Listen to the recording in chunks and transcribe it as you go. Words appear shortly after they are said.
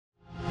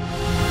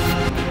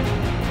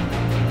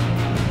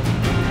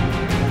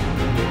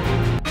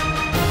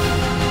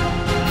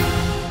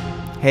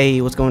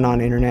Hey, what's going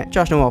on internet?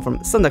 Josh Noel from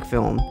Sunduck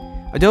Film.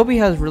 Adobe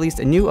has released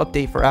a new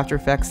update for After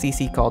Effects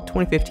CC called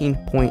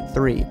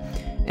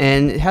 2015.3,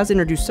 and it has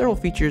introduced several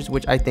features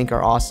which I think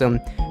are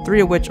awesome,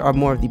 3 of which are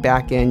more of the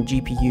back-end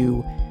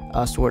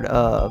GPU sort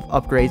of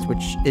upgrades,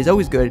 which is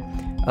always good,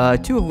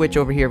 2 of which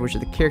over here, which are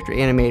the character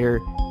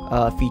animator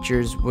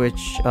features,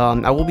 which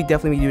I will be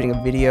definitely doing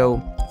a video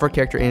for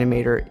character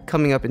animator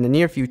coming up in the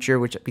near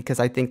future, because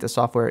I think the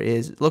software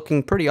is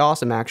looking pretty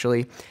awesome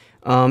actually.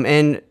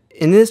 And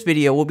in this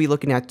video, we'll be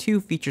looking at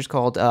 2 features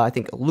called, I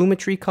think,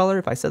 Lumetri Color,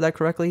 if I said that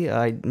correctly.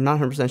 I'm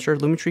not 100% sure,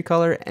 Lumetri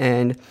Color,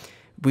 and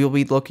we'll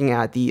be looking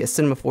at the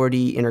Cinema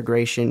 4D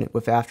integration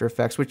with After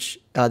Effects, which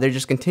they're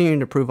just continuing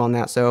to improve on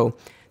that, so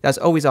that's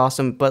always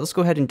awesome. But let's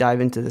go ahead and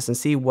dive into this and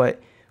see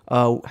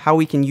how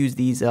we can use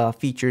these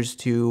features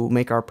to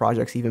make our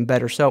projects even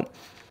better. So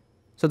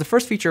the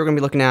first feature we're going to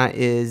be looking at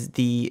is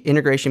the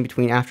integration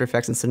between After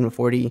Effects and Cinema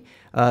 4D.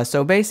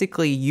 So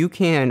basically, you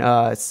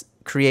can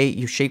create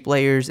your shape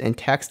layers and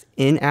text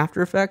in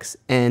After Effects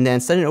and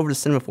then send it over to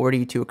Cinema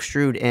 4D to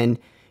extrude and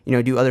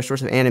do other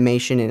sorts of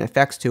animation and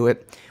effects to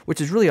it, which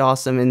is really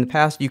awesome. In the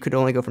past, you could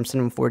only go from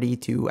Cinema 4D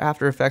to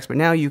After Effects, but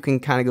now you can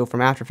kind of go from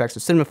After Effects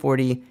to Cinema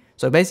 4D.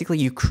 So basically,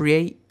 you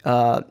create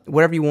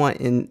whatever you want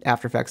in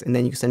After Effects, and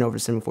then you can send it over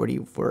to Cinema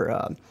 4D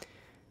for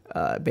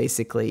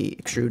basically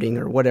extruding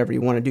or whatever you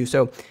want to do.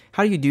 So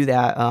how do you do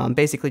that?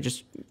 Basically,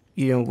 just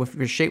with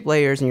your shape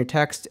layers and your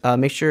text,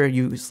 make sure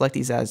you select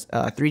these as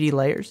 3D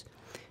layers,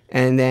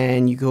 and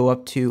then you go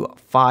up to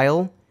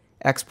File,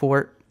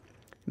 Export,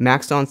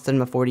 Maxed on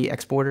Cinema 4D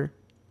Exporter,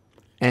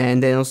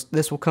 and then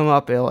this will come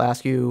up. It'll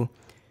ask you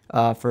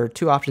for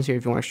 2 options here: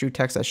 if you want to extrude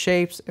text as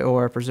shapes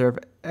or preserve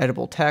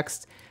editable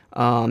text.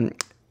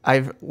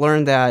 I've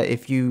learned that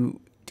if you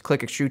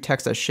click extrude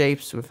text as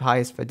shapes with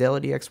highest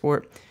fidelity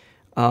export,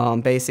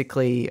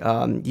 basically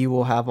you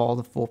will have all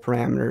the full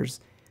parameters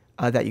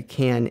that you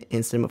can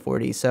in Cinema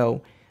 4D.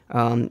 So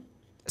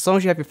as long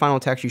as you have your final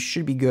text, you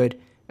should be good.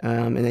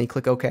 And then you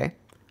click OK,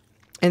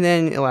 and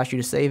then it'll ask you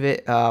to save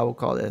it. We'll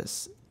call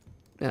this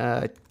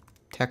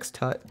text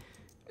tut,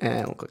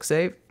 and we'll click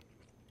save,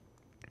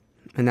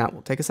 and that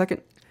will take a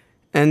second.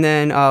 And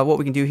then what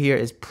we can do here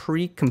is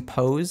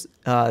pre-compose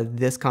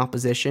this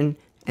composition,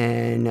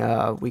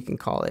 and we can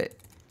call it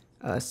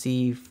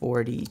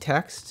C4D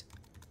text,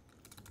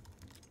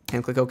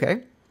 and click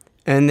OK.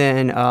 And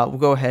then we'll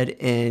go ahead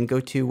and go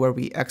to where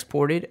we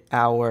exported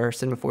our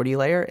Cinema 4D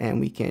layer, and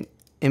we can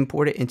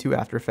import it into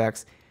After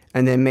Effects.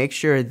 And then make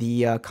sure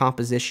the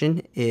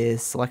composition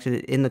is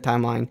selected in the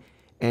timeline,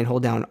 and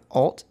hold down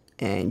Alt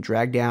and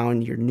drag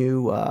down your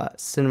new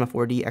Cinema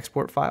 4D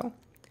export file,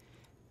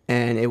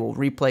 and it will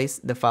replace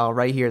the file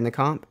right here in the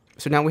comp.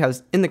 So now we have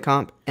this in the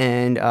comp,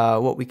 and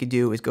what we could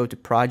do is go to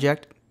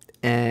Project,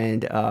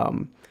 and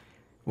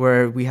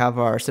where we have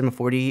our Cinema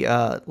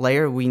 4D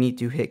layer, we need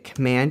to hit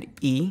Command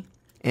E,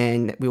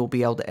 and we will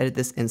be able to edit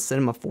this in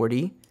Cinema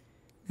 4D,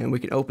 and we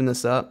can open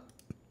this up.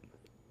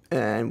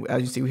 And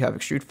as you see, we have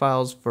extrude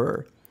files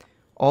for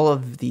all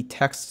of the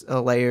text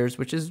layers,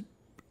 which is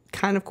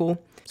kind of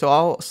cool. So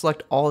I'll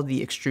select all of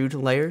the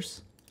extrude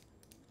layers,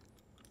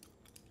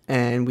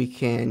 and we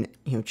can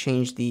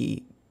change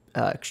the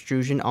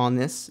extrusion on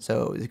this.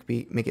 So it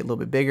could make it a little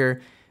bit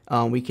bigger.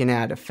 We can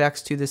add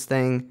effects to this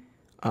thing.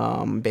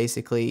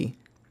 Basically,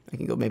 I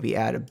can go maybe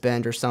add a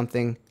bend or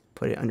something,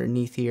 put it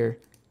underneath here,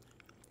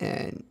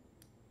 and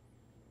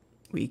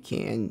we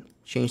can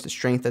change the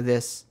strength of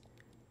this.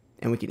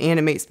 And we can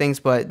animate things,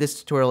 but this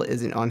tutorial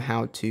isn't on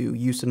how to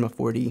use Cinema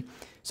 4D.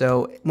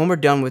 So when we're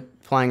done with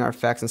applying our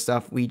effects and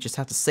stuff, we just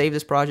have to save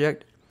this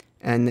project,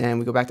 and then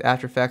we go back to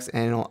After Effects,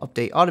 and it'll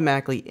update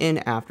automatically in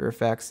After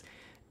Effects.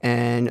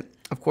 And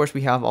of course,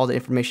 we have all the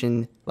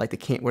information like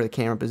where the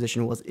camera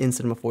position was in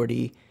Cinema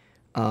 4D,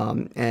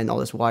 and all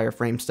this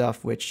wireframe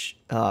stuff, which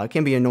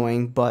can be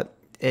annoying, but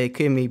it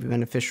can be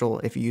beneficial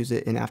if you use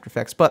it in After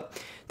Effects. But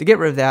to get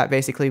rid of that,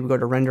 basically we go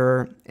to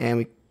Renderer, and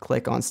we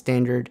click on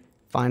Standard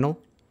Final,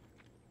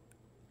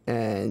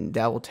 and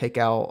that will take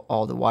out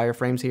all the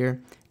wireframes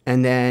here.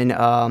 And then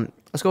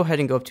let's go ahead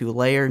and go up to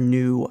Layer,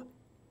 New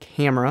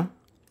Camera,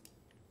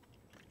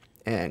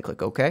 and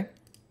click OK.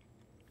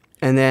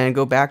 And then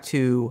go back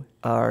to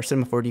our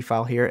Cinema 4D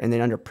file here, and then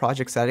under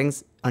Project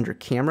Settings, under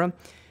Camera,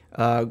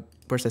 where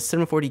it says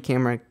Cinema 4D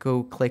Camera,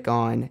 go click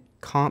on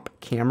Comp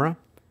Camera.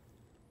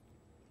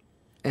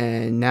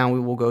 And now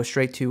we will go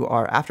straight to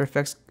our After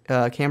Effects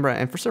camera.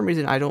 And for some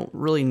reason, I don't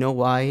really know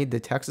why the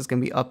text is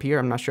going to be up here.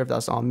 I'm not sure if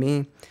that's on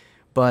me.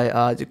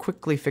 But to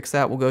quickly fix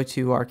that, we'll go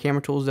to our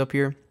camera tools up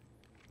here,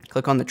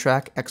 click on the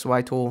track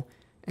XY tool,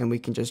 and we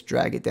can just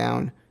drag it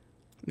down.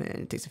 Man,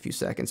 it takes a few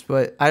seconds,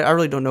 but I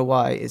really don't know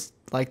why it's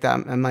like that.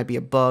 It might be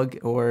a bug,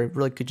 or it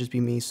really could just be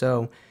me.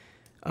 So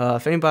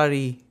if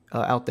anybody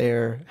out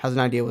there has an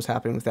idea what's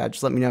happening with that,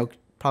 just let me know.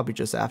 Probably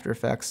just After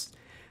Effects.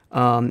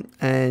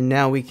 And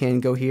now we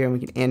can go here and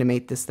we can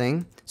animate this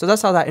thing. So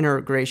that's how that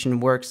integration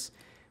works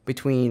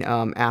between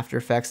After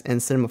Effects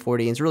and Cinema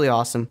 4D. It's really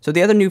awesome. So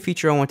the other new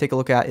feature I want to take a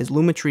look at is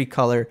Lumetri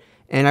Color,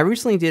 And I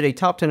recently did a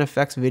top 10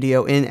 effects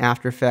video in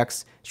After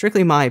Effects,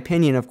 strictly my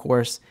opinion, of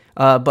course.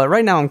 But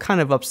right now I'm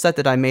kind of upset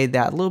that I made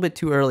that a little bit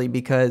too early,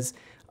 because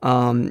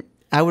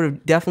I would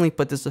have definitely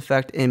put this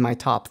effect in my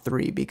top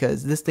 3,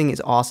 because this thing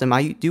is awesome.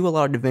 I do a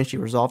lot of DaVinci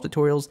Resolve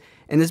tutorials,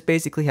 and this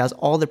basically has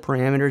all the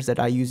parameters that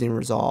I use in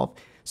Resolve.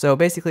 So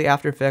basically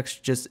After Effects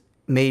just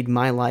made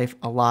my life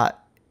a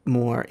lot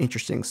more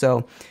interesting.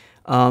 So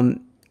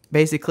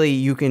basically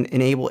you can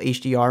enable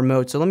HDR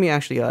mode. So let me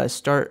actually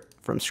start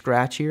from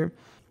scratch here.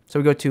 So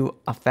we go to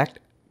Effect,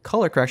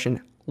 Color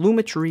Correction,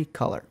 Lumetri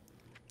Color.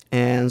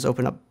 And let's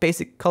open up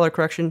Basic Color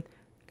Correction.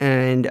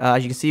 And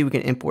as you can see, we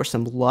can import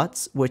some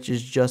LUTs, which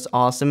is just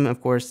awesome. Of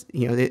course,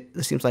 you know,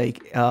 it seems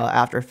like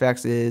After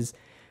Effects is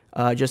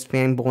just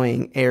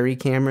fanboying airy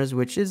cameras,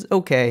 which is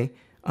okay.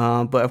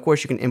 But of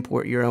course, you can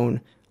import your own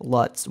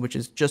LUTs, which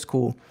is just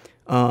cool.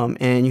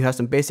 And you have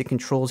some basic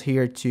controls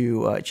here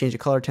to change the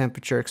color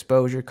temperature,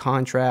 exposure,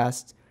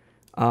 contrast.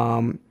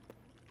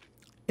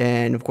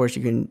 And of course,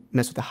 you can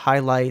mess with the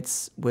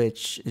highlights,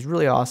 which is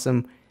really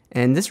awesome.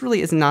 And this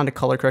really is not a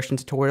color correction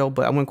tutorial,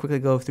 but I'm going to quickly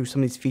go through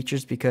some of these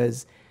features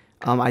because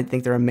I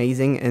think they're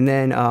amazing. And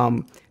then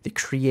the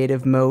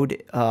creative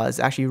mode is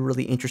actually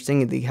really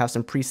interesting. They have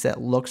some preset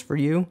looks for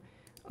you.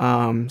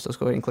 So let's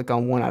go ahead and click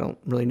on one. I don't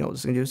really know what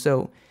this is going to do.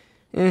 So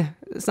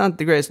it's not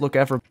the greatest look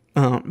ever,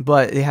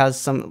 but it has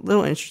some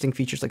little interesting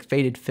features like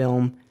faded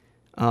film.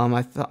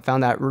 I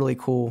found that really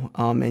cool.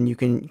 And you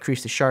can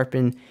increase the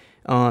sharpen.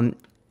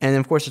 And then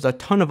of course there's a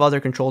ton of other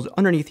controls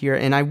underneath here,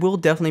 and I will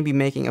definitely be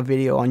making a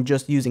video on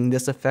just using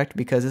this effect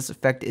because this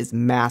effect is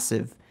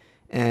massive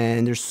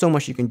and there's so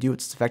much you can do with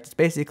this effect. It's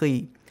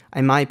basically,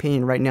 in my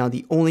opinion right now,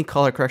 the only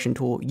color correction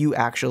tool you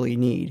actually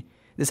need.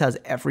 This has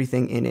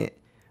everything in it.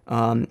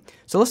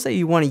 So let's say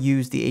you want to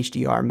use the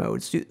HDR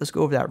mode. Let's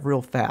go over that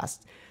real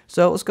fast.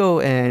 So let's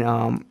go and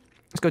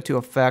let's go to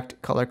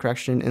Effect, Color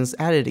Correction, and let's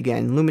add it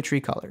again,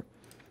 Lumetri Color.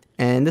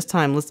 And this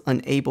time, let's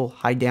enable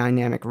high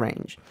dynamic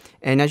range.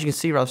 And as you can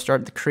see, right at the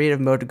start, the creative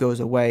mode goes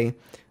away.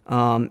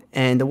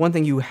 And the one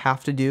thing you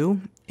have to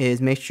do is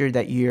make sure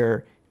that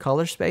your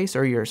color space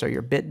or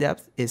your bit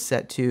depth is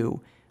set to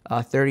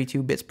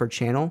 32 bits per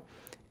channel.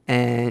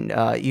 And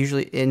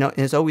usually,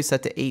 it's always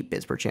set to 8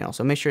 bits per channel.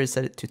 So make sure to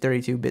set it to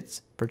 32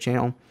 bits per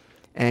channel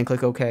and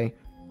click OK.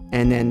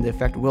 And then the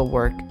effect will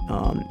work.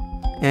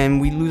 And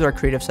we lose our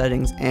creative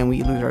settings and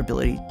we lose our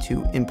ability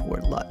to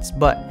import LUTs.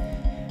 But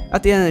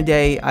at the end of the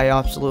day, I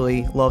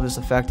absolutely love this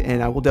effect,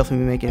 and I will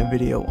definitely be making a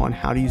video on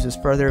how to use this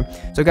further.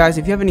 So guys,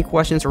 if you have any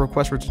questions or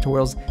requests for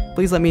tutorials,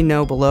 please let me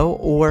know below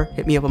or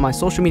hit me up on my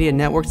social media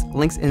networks,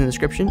 links in the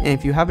description. And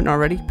if you haven't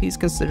already, please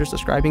consider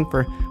subscribing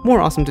for more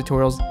awesome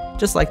tutorials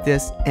just like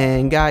this.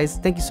 And guys,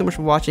 thank you so much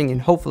for watching,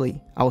 and hopefully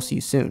I will see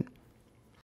you soon.